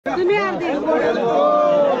तुम्ही अर्धे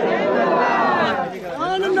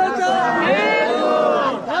आनंदाचा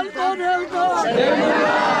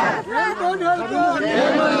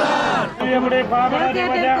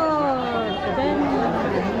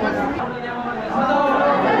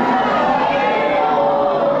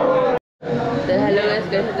तर हॅलो गाइस,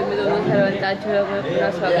 कसे तुम्ही दोघं सर्वांचं आजच्या पुन्हा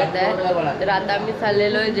स्वागत आहे. तर आता आम्ही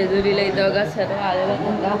चाललेलो आहे जेजुरीला. इथं बघा सर्व आलेलो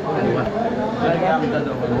होता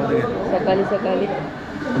सकाळी सकाळी.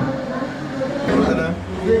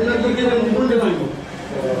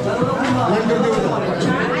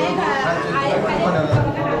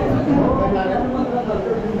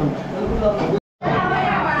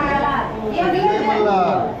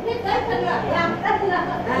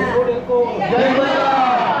 जय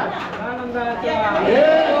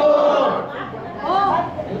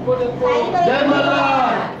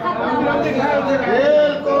मल्हार,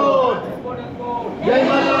 जय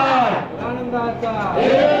मल्हार, आनंदाचा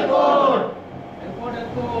एलकोट,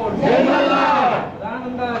 जय मल्हार,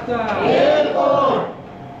 आनंदाचा एलकोट.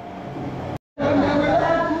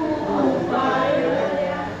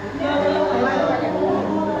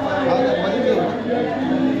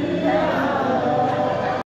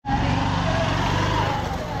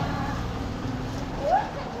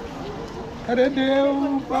 अरे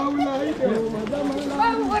देव पावला देव माझा मला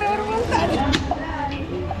बरोबर बोलतात.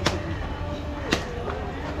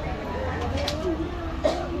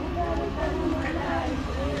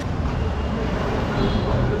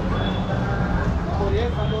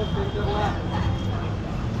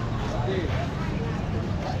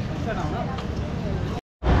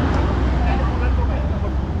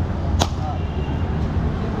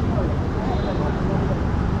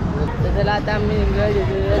 चला आता आम्ही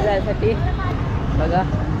जेजुरीला जायसाठी बघा.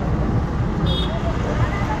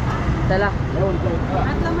 चला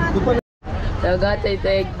बघा, इथं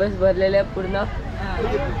एक बस भरलेली आहे पूर्ण.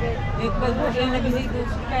 एक बस भरलेली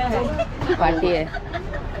पार्टी आहे.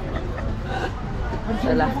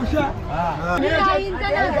 चला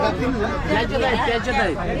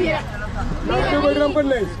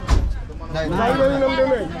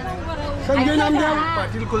संजय नामदेव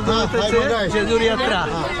पाटील कुलदेव जेजुरी यात्रा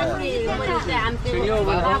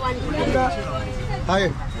आहे.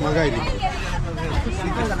 मगाडी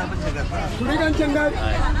सुरेगान चंगार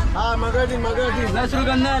हा मगाडी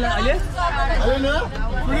सुरेगान आले आले ना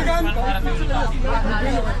सुरेगान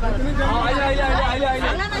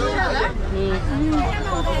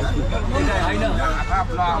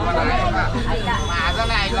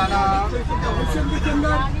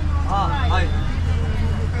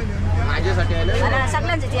माझ्यासाठी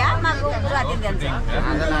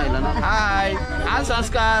हाय. हा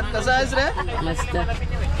संस्कार कसा आहेस रे? मस्त.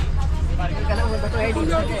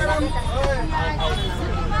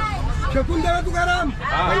 शकुंतला तुकाराम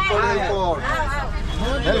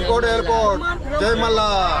एलकोट जय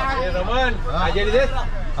मल्हार.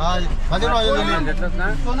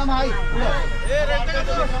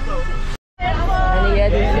 आणि या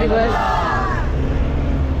दुसरी बस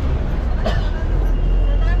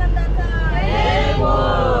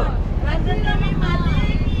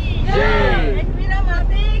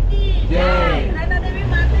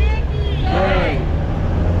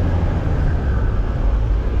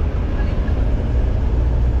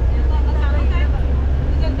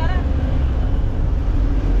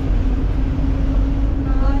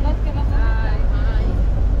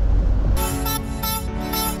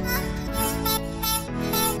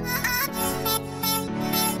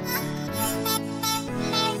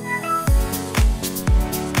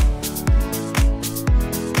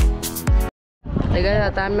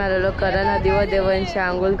आता आम्ही आलेलो करा नदी व देवांची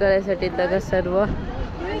आंघोळ करायसाठी. तर सर्व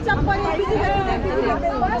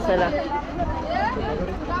चला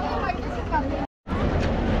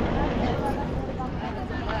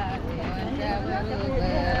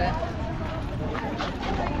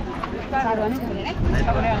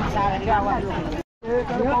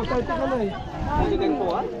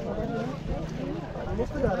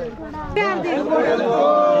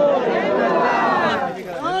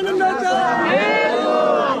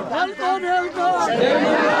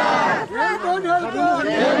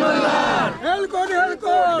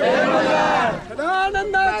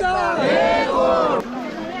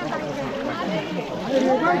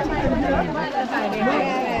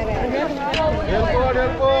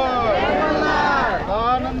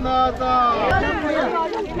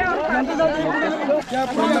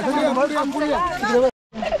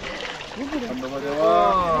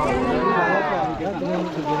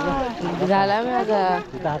झाला माझा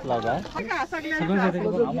हात लावला.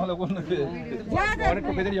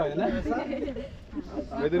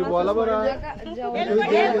 बोला बरं.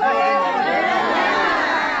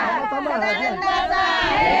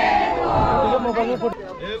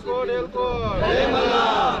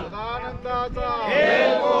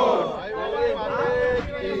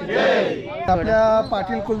 आपल्या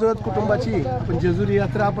पाटील कुलदैवत कुटुंबाची आपण जेजुरी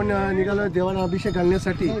यात्रा आपण निघालो देवाला अभिषेक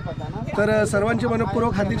घालण्यासाठी. तर सर्वांचे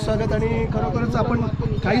मनपूर्वक हार्दिक स्वागत. आणि खरोखरच आपण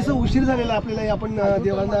काहीसा उशीर झालेला आपल्याला आपण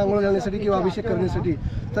देवांना आंघोळ घालण्यासाठी किंवा अभिषेक करण्यासाठी.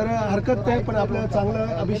 तर हरकत नाही, पण आपल्याला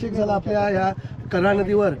चांगला अभिषेक झाला आपल्या ह्या कऱ्हा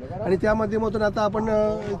नदीवर. आणि त्या माध्यमातून आता आपण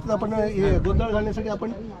हे गोंधळ घालण्यासाठी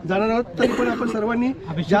आपण जाणार आहोत. तरी पण आपण सर्वांनी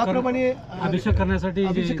ज्याप्रमाणे अभिषेक करण्यासाठी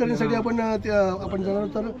आपण जाणार आहोत.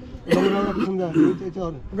 तर समजा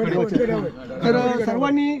त्याच्यावर तर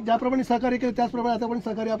सर्वांनी ज्याप्रमाणे सहकार्य केलं त्याचप्रमाणे आता पण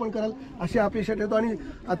सहकार्य आपण कराल अशी अपेक्षा ठेवतो. आणि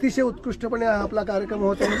अतिशय उत्कृष्टपणे आपला कार्यक्रम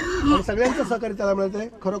होत आहे आणि सगळ्यांचं सहकार्य त्याला मिळत आहे.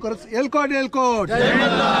 खरोखरच एलकोट एलकोट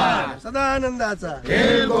सदा आनंदाचा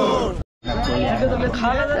एलकोट.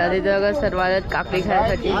 सर्वात काकडी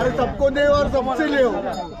खाण्यासाठी अरे सबको दे और सबसे ले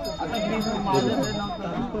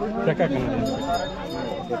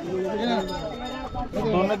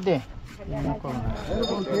दोनच दे.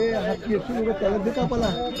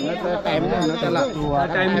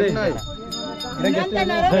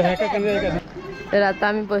 तर आता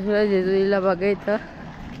आम्ही पोहोचलो जेजुरीला. बघा इथं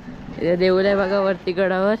देऊळ आहे बघा वरती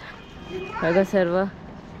गडावर. बघा सर्व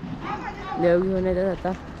देव घेऊन येतात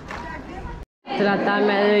आता. तर आता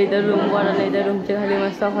आम्ही आलो इथं रूमवर आणि इथं रूमच्या खाली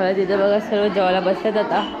मस्त हॉल आहे. तिथं बघा सर्व जेवायला बसतात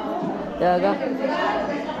आता. तर बघा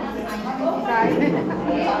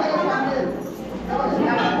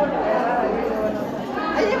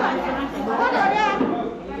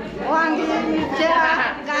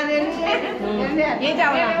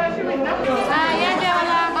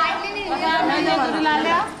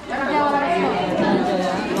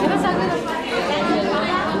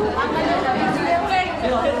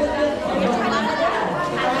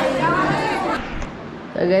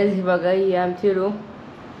गाईज बघा ही आमची रूम.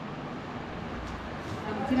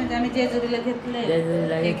 आम्ही जेजुरीला घेतलंय.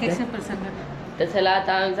 तर चला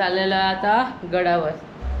आता आम्ही चाललेलो आता गडावर.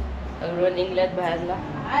 सर्व निघल्यात बाहेरला.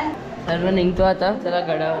 सर्व निघतो आता. चला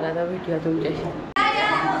गडावर आता भेटूया तुमच्याशी.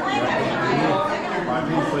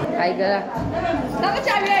 काय करा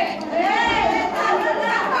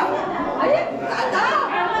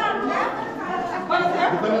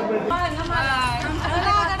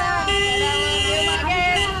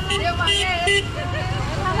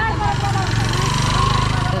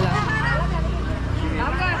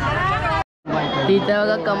तिथं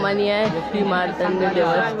बघा कमानी आहे. श्री मार्तंड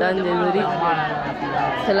देवस्थान जेजुरी.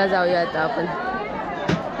 चला जाऊया आता आपण.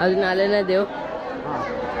 अजून आले ना देव.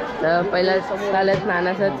 तर पहिला चालत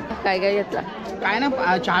स्नानाचं काय काय घेतला? काय ना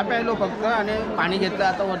चहा प्यायलो फक्त आणि पाणी घेतलं.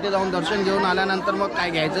 आता वरती जाऊन दर्शन घेऊन आल्यानंतर मग काय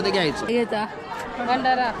घ्यायचं ते घ्यायचं. घेता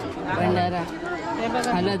भंडारा हळद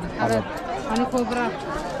आणि खोबरा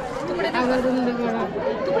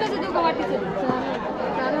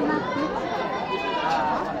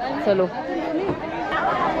चलो.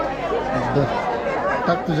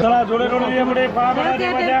 चला जोडे जोडे पुढे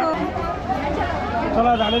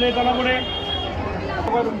चला झालेले चला पुढे.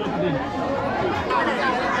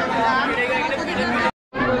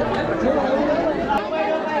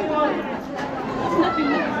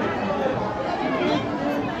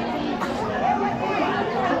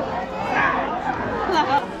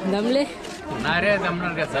 दमले नाही रे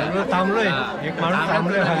जमणार का? सर्व थांबलोय. एक माणूस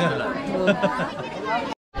थांबलोय.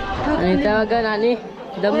 आणि त्या बघा नानी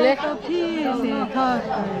दमले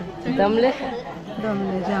दमले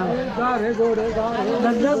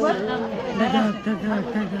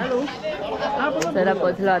जरा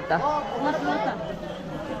पोचलो आता.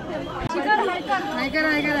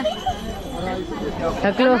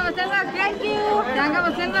 थकलो.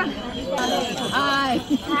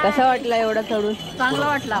 कसा वाटला एवढा चढून? चांगला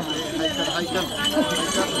वाटला.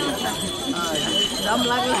 दम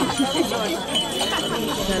लागला.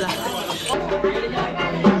 चला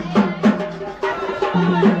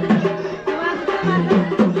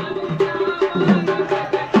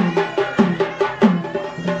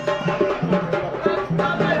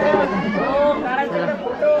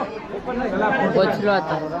पोचलो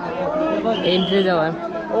आता एंट्री जवळ.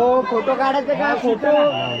 ओ फोटो काढायचे का? फोटो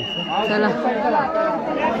चला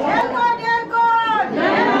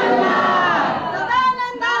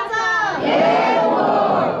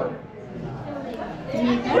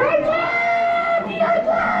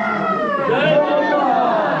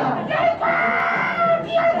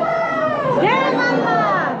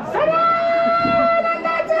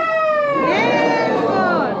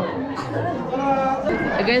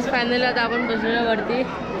फायनल आता आपण बसलो वरती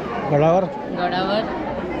गडावर.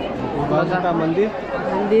 मंदिर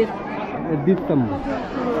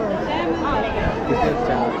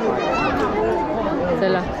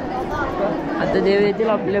चला आता देव येतील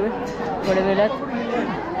आपल्या थोड्या वेळात.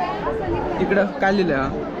 इकडं काय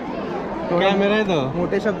लिहिलं? कॅमेरा आहे तो.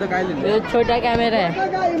 मोठे शब्द काय लिहिले? हे छोटा कॅमेरा आहे,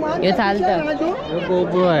 हे चालतं.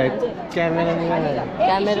 गोप्रो आहे, कॅमेरा नाही.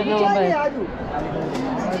 Camera mobile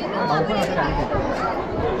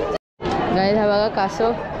guys. हा बघा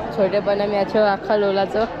कासव छोटेपणा मी याच्या अख्खा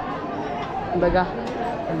लोलाचं बघा.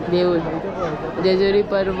 देऊळ जेजुरी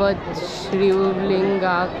पर्वत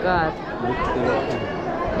श्रीलिंगाकार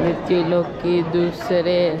मृत्युलोकी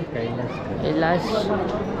दुसरे कैलास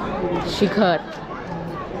शिखर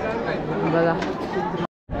बघा.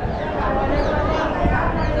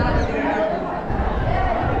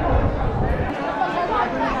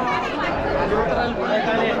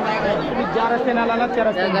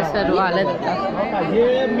 सर्व आलं.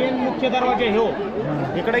 हे मेन मुख्य दरवाजे हो.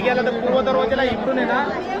 इकडे गेला तर पूर्व दरवाजाला इकडून आहे ना,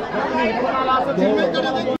 इकडून आला असं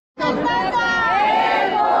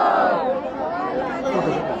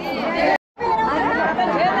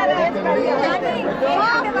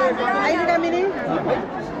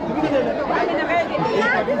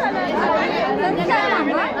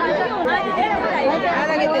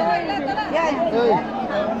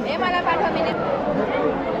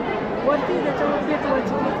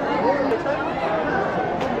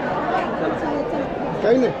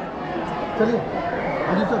काही नाही. चल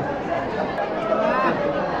आधी चल.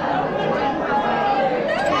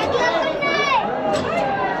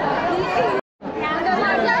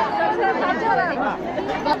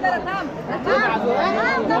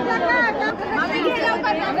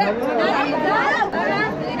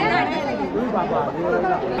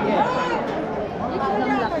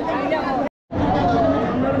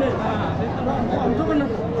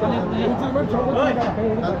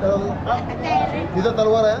 तिथं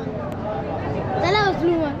तलवार आहे. चला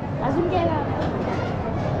उचलू मग. अजून काय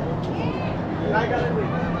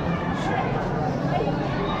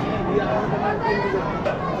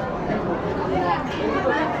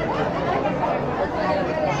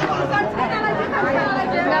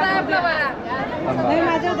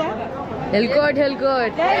हेलकोट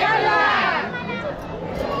हेलकोट.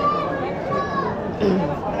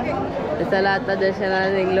 चला आता दर्शनाला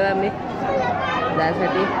निघलो आम्ही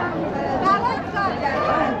जायसाठी.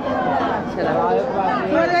 चला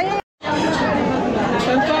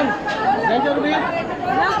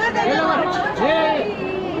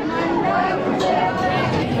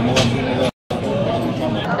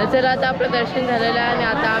तर आता आपलं दर्शन झालेलं आहे आणि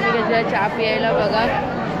आता आम्ही घेतलं चहा प्यायला बघा.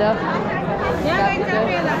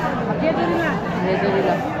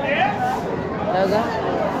 जेजुरीला बघा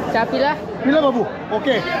चहा पिला पिला बाबू.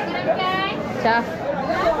 ओके चहा.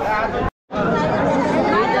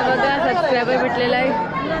 इथं बघा सबस्क्रायबर भेटलेला आहे.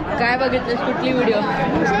 काय बघितलंस कुठली व्हिडिओ?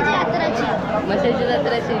 म्हशीच्या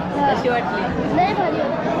जत्राची कशी वाटली?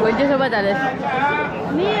 कोणत्या सोबत आलेस?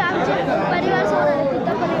 मी आमच्या परिवार सोबत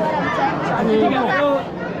तिथं परिवार आमचा.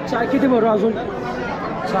 चहा किती भरू अजून?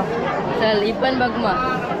 चल ही पण बघ मग.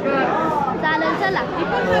 चालेल चला.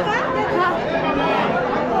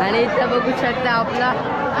 आणि इथं बघू शकता आपला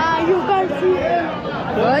यू कॅन सी.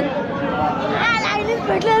 कोण लाईनीत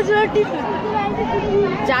भेटलं रोटी.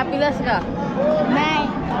 चहा पिलास का? नाही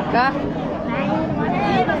का?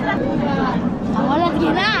 आम्हालाच घे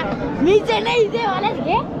ना. मीच आहे ना इथे. मलाच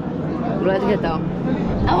घे. व्रत घेता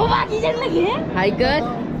अहो बाकीच्यांना घे. हाय कर.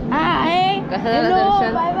 हा आहे. कसं झालं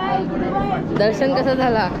दर्शन? Bye bye. दर्शन कसं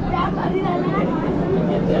झाला?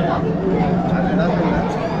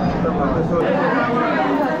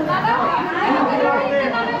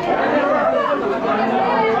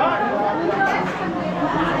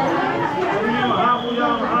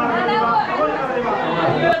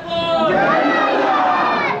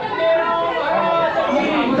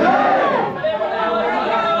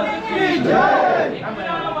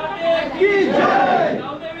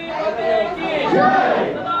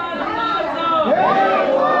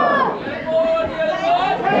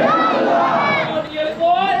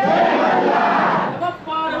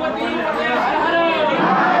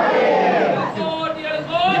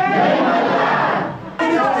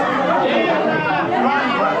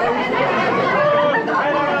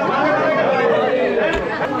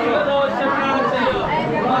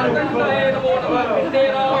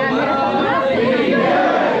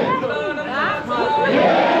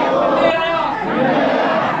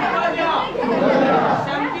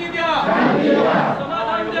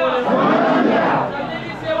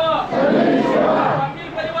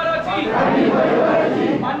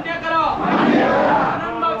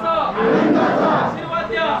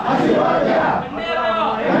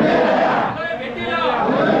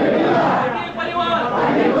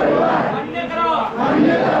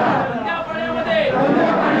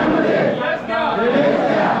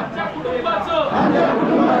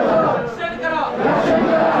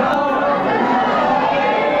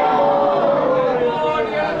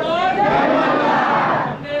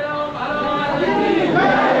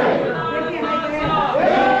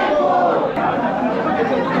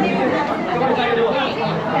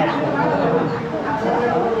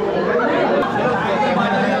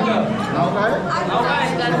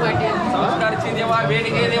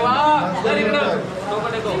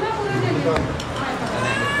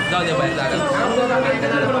 जाऊ दे बाहेर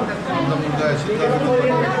जागा.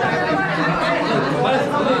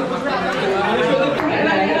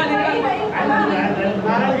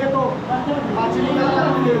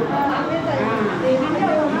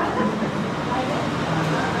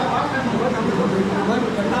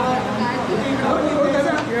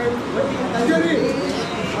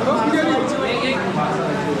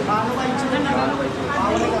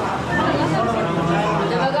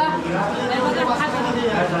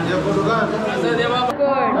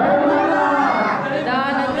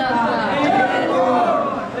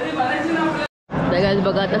 सगळ्यात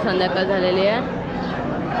बघा आता संध्याकाळ झालेली आहे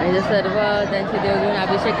आणि जर सर्व त्यांचे देव घेऊन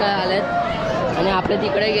अभिषेकाला आलेत आणि आपल्या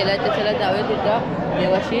तिकडे गेले तर चला जाऊया तिथं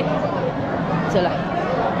देवाशी. चला.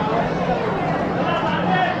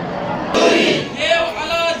 देव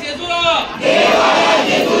आला जेजुरा, देव आला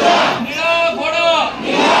जेजुरा, निळा घोडा,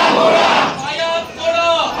 निळा घोडा, पायात घोडा,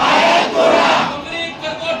 कमरी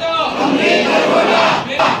करकोटा,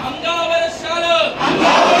 अंगावर शाल,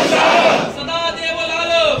 सदा देव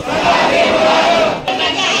लाल,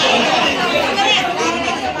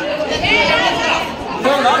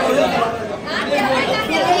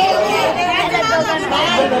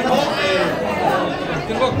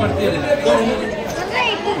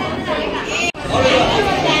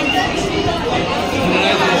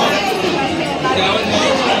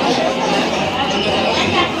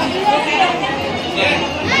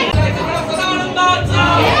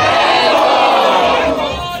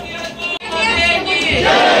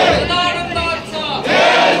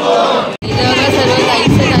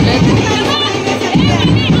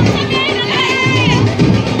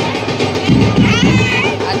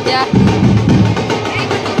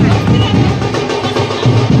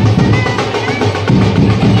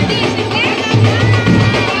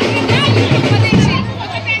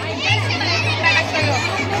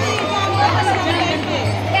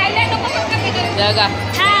 जगा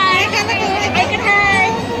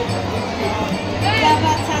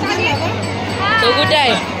तो कुठे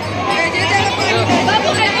आहे?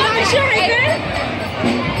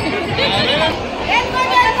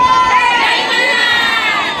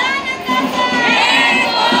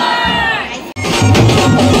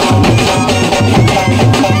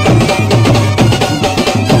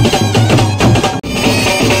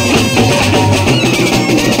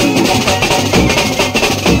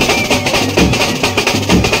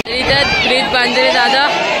 ब्रिज बांधलेले दादा